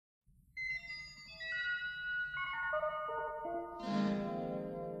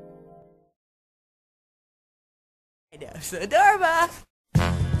now. So adorable.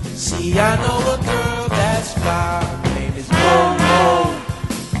 See, I know a girl that's fly. Her name is MoMo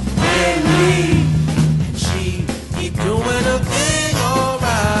Willy, and she keep doing her thing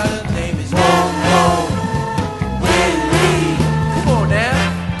alright. Her name is MoMo Willy. Come on now.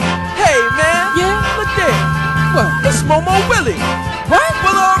 Hey man. Yeah? Look there. What? It's MoMo Willy. What?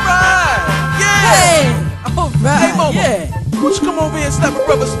 Well, alright. Yeah. Hey! Alright, Hey Momo. yeah. Won't you come over here and slap a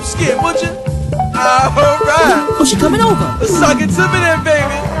brother some skin, would you? Alright. Oh, she coming over? Let's suck it to me then,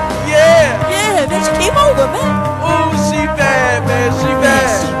 baby. Yeah. Yeah, man, she came over, man. Oh, she bad, man. She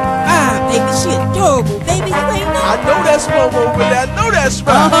bad. Baby, she adorable, baby. You ain't know. I know that's MoMo Willy. I know that's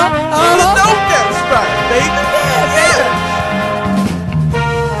right. Uh-huh. You know that's right, baby. Yeah.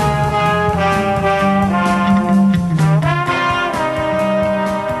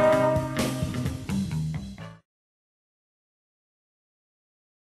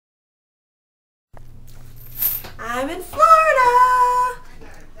 I'm in Florida!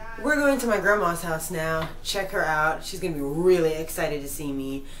 We're going to my grandma's house now. Check her out. She's going to be really excited to see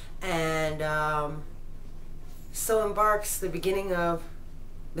me. And so embarks the beginning of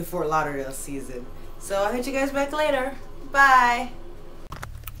the Fort Lauderdale season. So I'll hit you guys back later. Bye!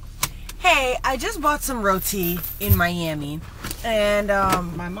 Hey, I just bought some roti in Miami. And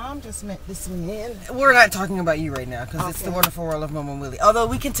my mom just met this man. we're not talking about you right now because it's the wonderful world of MoMo Willy. Although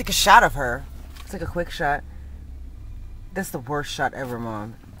we can take a shot of her. Let's take a quick shot. That's the worst shot ever,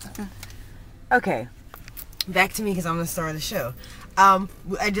 Mom. Okay, back to me because I'm the star of the show. I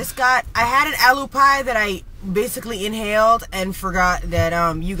had an aloo pie that I basically inhaled and forgot that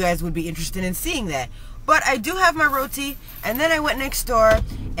you guys would be interested in seeing that. But I do have my roti, and then I went next door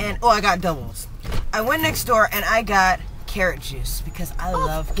and, oh, I got doubles. I went next door and I got carrot juice because I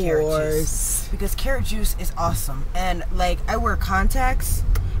love carrot juice. Because carrot juice is awesome. And like, I wear contacts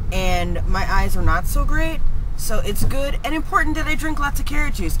and my eyes are not so great. So it's good and important that I drink lots of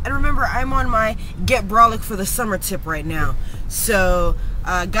carrot juice. And remember, I'm on my get brolic for the summer tip right now. So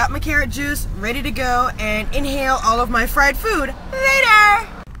got my carrot juice, ready to go and inhale all of my fried food later.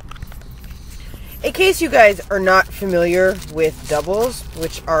 In case you guys are not familiar with doubles,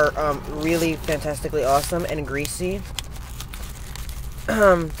 which are really fantastically awesome and greasy,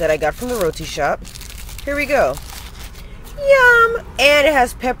 that I got from the roti shop, here we go. Yum! And it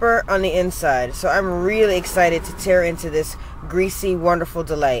has pepper on the inside. So I'm really excited to tear into this greasy, wonderful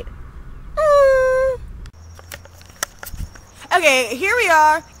delight. Okay, here we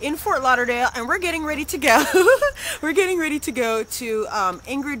are in Fort Lauderdale and we're getting ready to go. We're getting ready to go to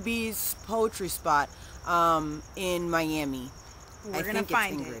Ingrid B's poetry spot in Miami. We're gonna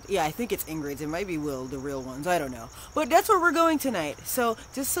find it. Yeah, I think it's Ingrid's. It might be Will, the real ones. I don't know. But that's where we're going tonight. So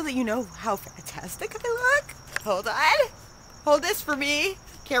just so that you know how fantastic I look. Hold on. Hold this for me,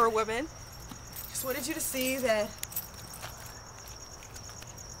 camera woman. Just wanted you to see that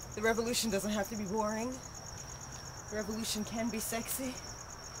the revolution doesn't have to be boring. The revolution can be sexy.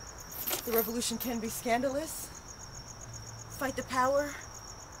 The revolution can be scandalous. Fight the power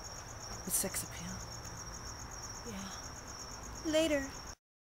with sex appeal. Yeah. Later.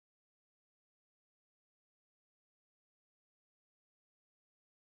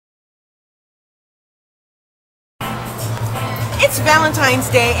 It's Valentine's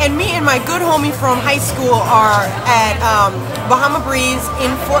Day, and me and my good homie from high school are at Bahama Breeze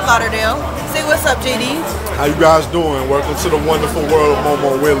in Fort Lauderdale. Say what's up, JD. How you guys doing? Welcome to the wonderful world of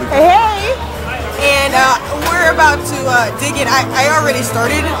MoMo Willy. Hey! And we're about to dig in. I already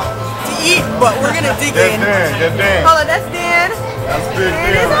started to eat, but we're gonna dig in. That's Dan. Hold on, that's Dan. That's Big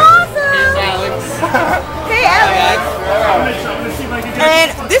Dan Dan. is awesome. Hey, Alex. And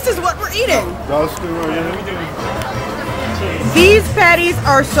this is what we're eating. These patties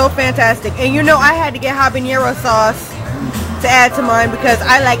are so fantastic. And you know I had to get habanero sauce to add to mine because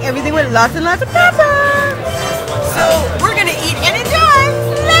I like everything with lots and lots of pepper. So we're gonna eat and enjoy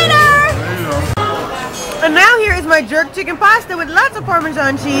later. And now here is my jerk chicken pasta with lots of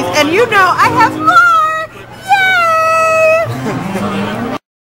Parmesan cheese. And you know I have more. Yay!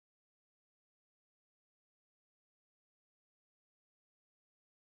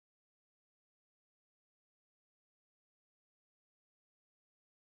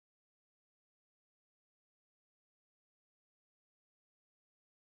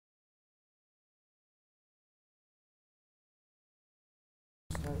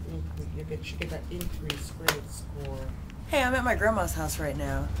 You get that increased grade score. Hey, I'm at my grandma's house right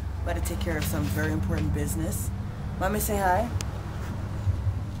now. About to take care of some very important business. Mommy, say hi.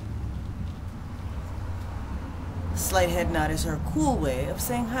 Slight head nod is her cool way of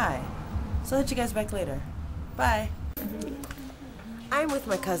saying hi. So I'll hit you guys back later. Bye. I'm with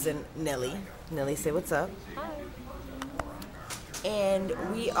my cousin, Nellie. Nellie, say what's up. Hi. and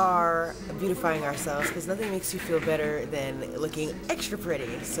we are beautifying ourselves because nothing makes you feel better than looking extra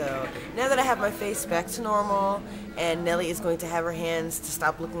pretty. So now that I have my face back to normal and Nelly is going to have her hands to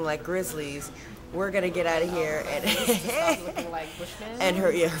stop looking like grizzlies, we're gonna get out of here and Stop looking like Bushman. and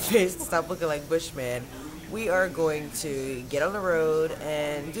her face to stop looking like Bushman. We are going to get on the road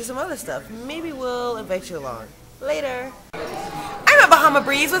and do some other stuff. Maybe we'll invite you along later. I'm at Bahama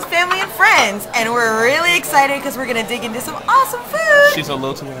Breeze with family and friends, and we're really excited because we're gonna dig into some awesome food. She's a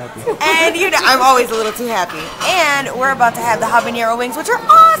little too happy. And you know, I'm always a little too happy. And we're about to have the habanero wings, which are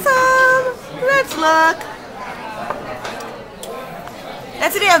awesome. Let's look.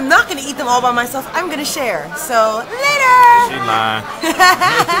 And today I'm not gonna eat them all by myself. I'm gonna share. So later. She lying.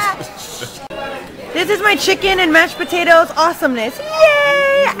 This is my chicken and mashed potatoes awesomeness.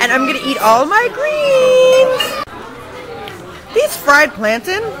 Yay! And I'm gonna eat all my greens. These fried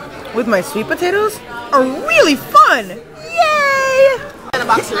plantain with my sweet potatoes are really fun. Yay! And the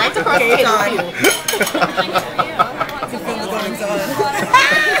box right across the table.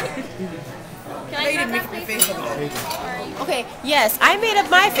 Okay, yes, I made up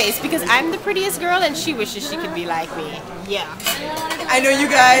my face because I'm the prettiest girl and she wishes she could be like me. Yeah. I know you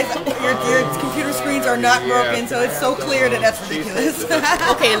guys, your computer screens are not broken, so it's so clear that that's ridiculous.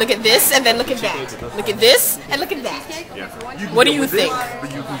 Okay, look at this and then look at that. Look at this and look at that. What do you think?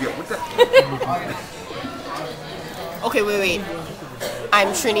 Okay, wait. I'm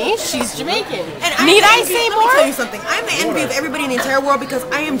Trini, she's Jamaican. And Need I say Let me more? tell you something. I'm the envy of everybody in the entire world because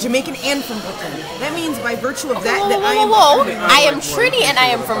I am Jamaican and from Brooklyn. That means by virtue of that, that I am. Whoa. I am Trini and I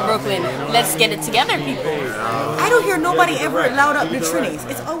am from Brooklyn. Let's get it together, people. I don't hear nobody ever loud up the Trinis.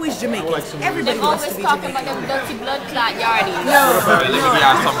 It's always Jamaicans. Everybody They're wants always to be talking Jamaican. about them dirty blood clot yardies. No. Let me give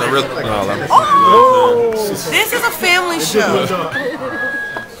y'all something real quick. This is a family show.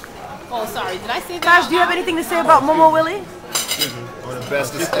 Oh, sorry. Did I say that? Gosh, do you have anything to say about Momo Willy? One of the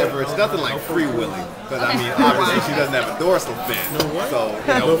bestest ever. It's nothing like Free Willy, because I mean, obviously she doesn't have a dorsal fin, so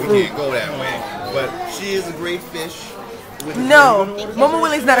you know we can't go that way. But she is a great fish. No, Momo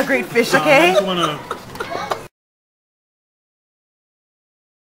Willy's not a great fish, okay? I just want to